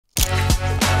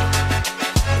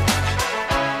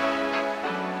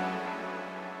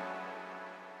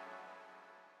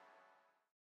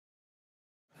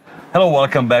Hello,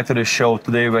 welcome back to the show.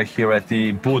 Today we're here at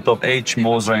the booth of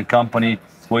Moser and Company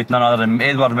with none other than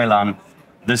Edward Melan,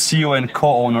 the CEO and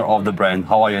co-owner of the brand.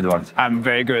 How are you, Edward? I'm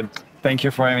very good. Thank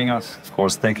you for having us. Of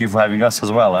course, thank you for having us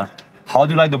as well. How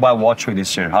do you like Dubai Watch Week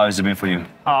this year? How has it been for you?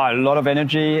 A lot of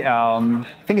energy. I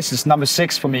think it's just number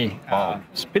 6 for me. Wow.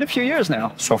 It's been a few years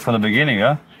now. So from the beginning,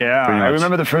 huh? Yeah, I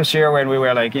remember the first year when we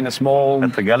were like in a small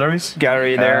at the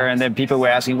gallery there, and then people were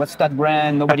asking, "What's that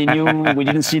brand?" Nobody knew. We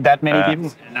didn't see that many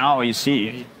people. Now you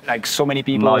see like so many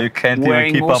people. Now you can't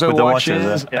even keep Moser up with the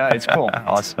watches. Yeah, it's cool.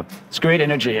 Awesome. It's great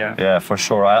energy. Yeah. Yeah, for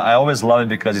sure. I always love it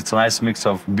because it's a nice mix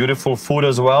of beautiful food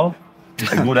as well,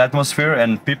 a good atmosphere,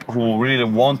 and people who really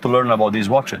want to learn about these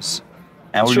watches.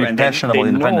 And we're really passionate about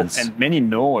independence. And many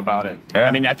know about it. Yeah.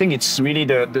 I mean, I think it's really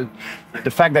the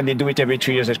fact that they do it every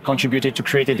 3 years has contributed to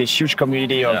creating this huge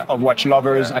community of watch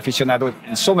lovers, aficionados,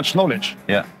 and so much knowledge.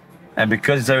 Yeah. And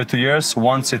because it's every 2 years,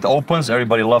 once it opens,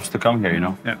 everybody loves to come here, you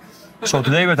know? Yeah. So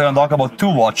today we're going to talk about 2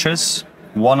 watches,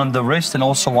 one on the wrist and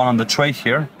also one on the tray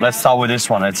here. Let's start with this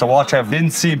one. It's a watch I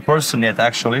didn't see in person yet,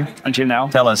 actually. Until now.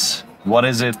 Tell us, what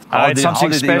is it? It's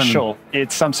something special.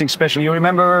 It's something special. You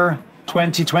remember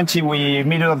 2020,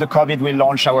 middle of the COVID, we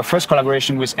launched our first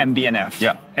collaboration with MB&F.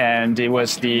 Yeah. And it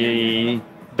was the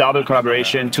double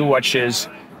collaboration, 2 watches,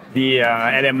 the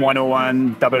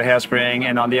LM101 double hairspring,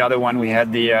 and on the other one we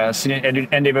had the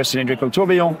Endeavour cylindrical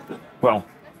tourbillon. Well,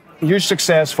 huge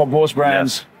success for both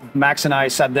brands. Yes. Max and I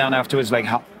sat down afterwards like,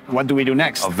 what do we do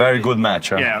next? A very good match.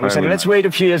 Huh? Yeah, we said, let's wait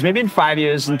a few years, maybe in 5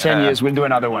 years, in 10 years, we'll do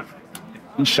another one.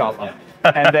 Inshallah.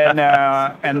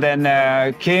 and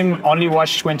then came Only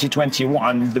Watch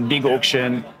 2021, the big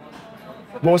auction.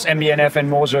 Both MB&F and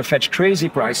Moser fetched crazy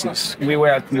prices. We were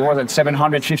at more than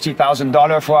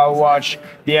 $750,000 for our watch.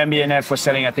 The MB&F was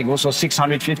selling, I think, also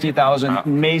 $650,000.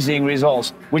 Amazing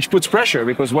results, which puts pressure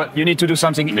because you need to do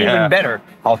something even better.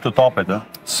 How to top it, huh?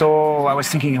 So I was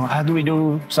thinking, how do we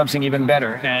do something even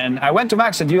better? And I went to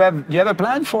Max and do you have a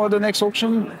plan for the next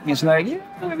auction? He's like, yeah,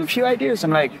 I have a few ideas.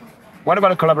 I'm like, what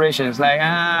about a collaboration? It's like,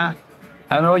 I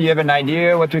don't know, you have an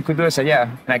idea what we could do? I said, yeah.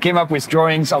 And I came up with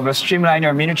drawings of a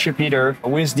Streamliner miniature Peter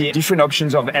with the different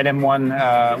options of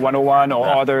LM101 or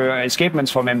other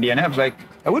escapements from MB&F. Like,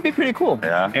 that would be pretty cool.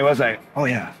 Yeah. It was like, oh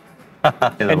yeah.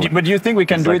 But do you think we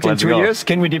can do it in 2 years?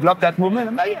 Can we develop that movement?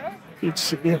 I'm like, yeah.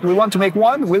 If we want to make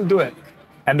one, we'll do it.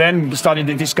 And then started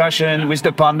the discussion with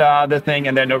the Panda, the thing,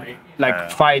 and then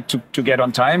fight to get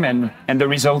on time. And the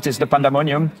result is the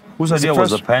Pandemonium. Whose idea was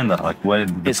the Panda? Like, where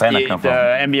did the Panda come from?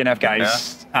 The MB&F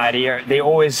guys' idea. They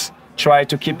always try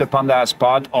to keep the Panda as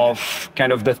part of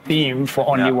kind of the theme for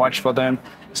Only Watch for them.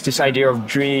 It's this idea of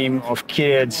dream, of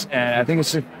kids. And I think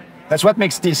that's what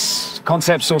makes this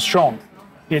concept so strong.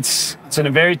 It's a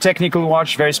very technical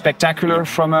watch, very spectacular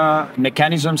from a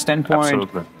mechanism standpoint.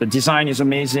 Absolutely. The design is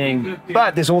amazing,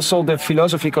 but there's also the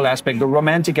philosophical aspect, the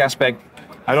romantic aspect.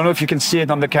 I don't know if you can see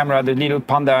it on the camera, the little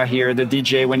panda here, the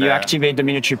DJ, when you activate the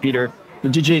miniature Peter, the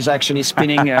DJ is actually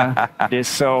spinning this.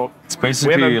 So it's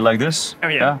basically like this? Oh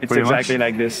yeah, it's exactly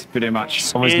like this, pretty much.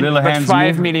 So his little hands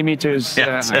 5 millimeters.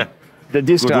 The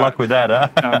disc. Good luck with that,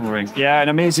 huh? Yeah, an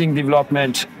amazing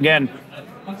development. Again,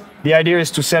 the idea is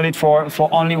to sell it for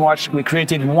Only Watch. We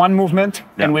created one movement,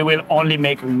 and we will only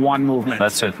make one movement.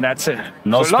 That's it. That's it.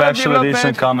 No special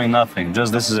edition coming, nothing.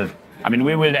 Just this is it. I mean,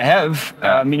 we will have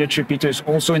miniature Peters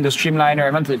also in the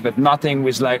Streamliner, but nothing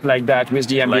with like that with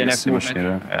the MB&F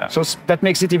movement. So that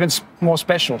makes it even more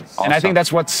special. Awesome. And I think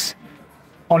that's what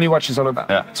Only Watch is all about.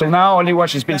 Yeah. So now Only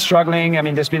Watch has been struggling. I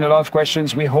mean, there's been a lot of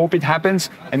questions. We hope it happens,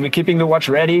 and we're keeping the watch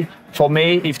ready for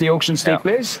May if the auctions take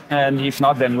place. And if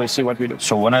not, then we'll see what we do.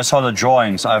 So when I saw the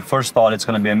drawings, I first thought it's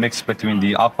going to be a mix between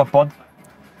the Aquapod,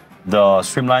 the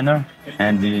Streamliner,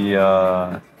 and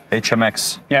the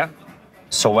HMX. Yeah.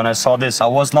 So when I saw this, I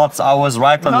was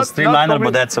right on the Streamliner,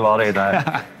 but that's about it.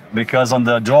 Because on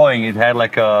the drawing, it had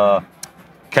like a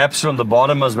capsule on the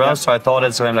bottom as well. So I thought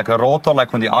it's like a rotor,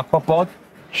 like on the Aquapod.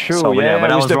 True, so,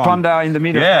 but I was the Panda in the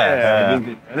middle.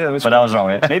 But I was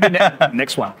wrong. Maybe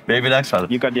next one. Maybe next one.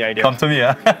 You got the idea. Come to me,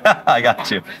 yeah. I got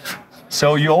you.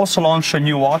 So you also launched a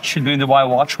new watch during the Dubai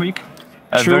Watch Week.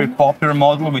 A very popular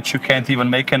model, which you can't even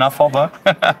make enough of.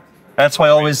 That's why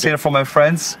I always hear from my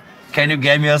friends, can you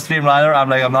get me a Streamliner? I'm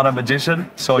like, I'm not a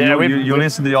magician. So you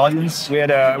listen to the audience? We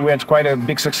had quite a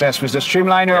big success with the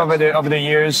Streamliner over the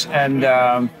years. And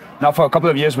now for a couple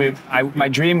of years, my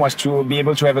dream was to be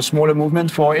able to have a smaller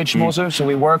movement for Moser. So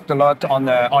we worked a lot on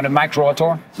a micro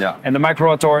rotor. Yeah. And the micro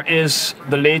rotor is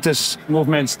the latest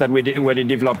movements that we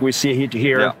developed. We see it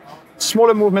here. Yeah.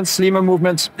 Smaller movements, slimmer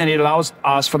movements, and it allows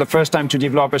us for the first time to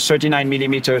develop a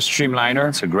 39mm Streamliner.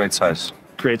 It's a great size.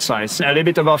 Great size. A little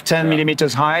bit above 10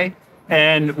 millimeters high.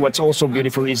 And what's also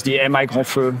beautiful is the MI Grand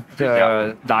Feu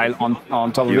dial on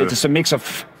top of it. It's a mix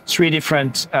of 3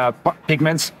 different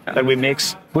pigments that we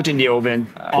mix, put in the oven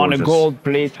on a gold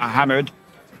plate, hammered.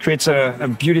 Creates a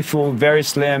beautiful, very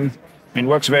slim. I mean,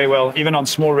 works very well, even on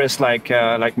small wrists like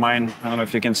mine. I don't know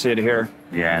if you can see it here.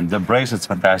 Yeah, and the bracelet's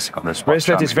fantastic on this.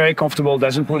 Bracelet is very comfortable,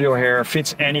 doesn't pull your hair,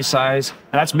 fits any size,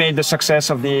 and that's made the success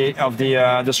of the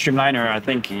Streamliner. I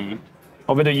think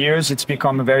over the years it's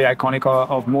become a very iconic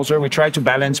of Moser. We try to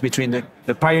balance between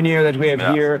the pioneer that we have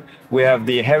here, we have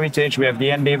the heritage, we have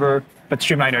the endeavor, but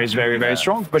Streamliner is very, very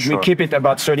strong. But we keep it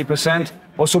about 30%.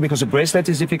 Also because the bracelet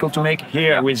is difficult to make.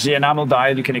 Here with the enamel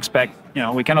dial, you can expect,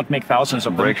 we cannot make thousands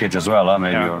of them. Breakage as well,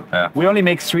 maybe. We only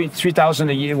make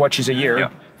 3,000 watches a year.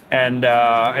 And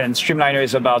Streamliner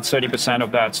is about 30%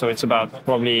 of that, so it's about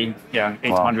probably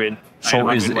 800. So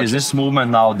is this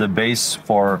movement now the base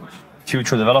for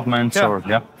future developments?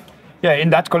 Yeah, in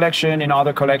that collection, in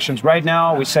other collections. Right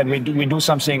now, we said we do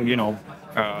something,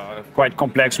 quite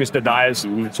complex with the dials,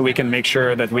 so we can make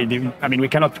sure that we do. I mean, we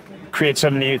cannot create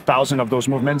suddenly 1,000 of those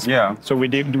movements. Yeah. So we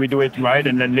do it right,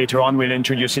 and then later on we'll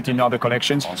introduce it in other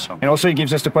collections. Awesome. And also it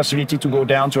gives us the possibility to go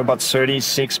down to about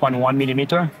 36.1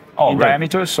 millimeter in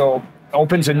diameter. So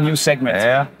opens a new segment.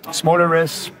 Yeah. Smaller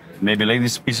wrists. Maybe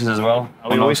ladies' pieces as well.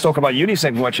 We always talk about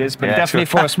unisex watches, but definitely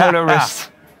for a smaller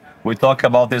wrist. We talk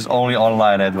about this only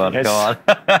online, Edward. Yes. Go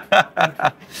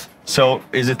on. So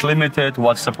is it limited?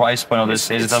 What's the price point of this?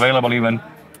 Is it available even?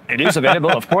 It is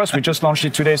available, of course. We just launched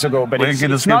it 2 days ago, but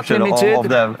it's not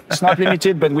limited. It's not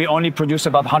limited, but we only produce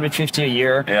about 150 a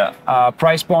year. Yeah.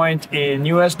 Price point in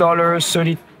US dollars,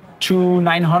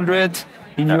 32,900.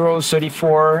 In euros,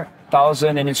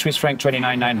 34,000, and in Swiss franc,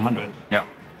 29,900. Yeah.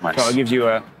 Nice. So I'll give you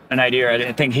an idea.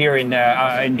 I think here in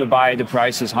Dubai, the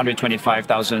price is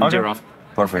 125,000 dirham.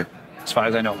 Perfect. As far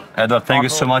as I know. Edward, thank you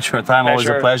so much for your time. Always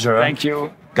a pleasure. Thank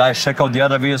you. Guys, check out the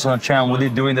other videos on the channel. We'll be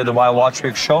doing the Dubai Watch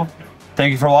Week show.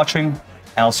 Thank you for watching,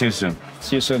 and I'll see you soon.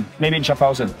 See you soon. Maybe in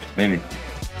Schaffhausen. Maybe.